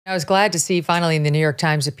I was glad to see finally in the New York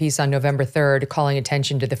Times a piece on November 3rd calling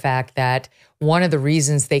attention to the fact that one of the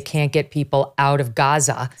reasons they can't get people out of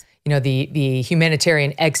Gaza, the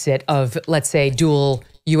humanitarian exit of, let's say, dual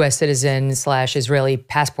U.S. citizens / Israeli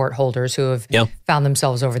passport holders who have found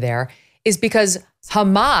themselves over there, is because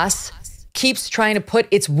Hamas keeps trying to put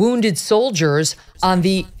its wounded soldiers on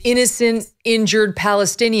the innocent, injured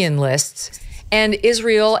Palestinian lists. And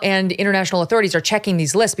Israel and international authorities are checking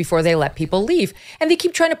these lists before they let people leave. And they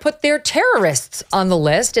keep trying to put their terrorists on the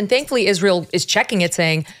list. And thankfully, Israel is checking it,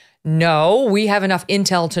 saying, no, we have enough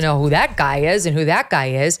intel to know who that guy is and who that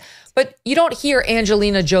guy is. But you don't hear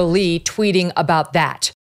Angelina Jolie tweeting about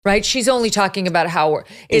that, right? She's only talking about how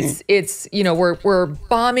we're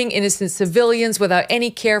bombing innocent civilians without any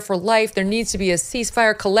care for life. There needs to be a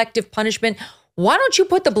ceasefire, collective punishment. Why don't you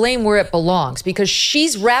put the blame where it belongs? Because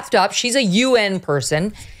she's wrapped up, she's a UN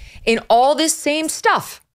person, in all this same stuff.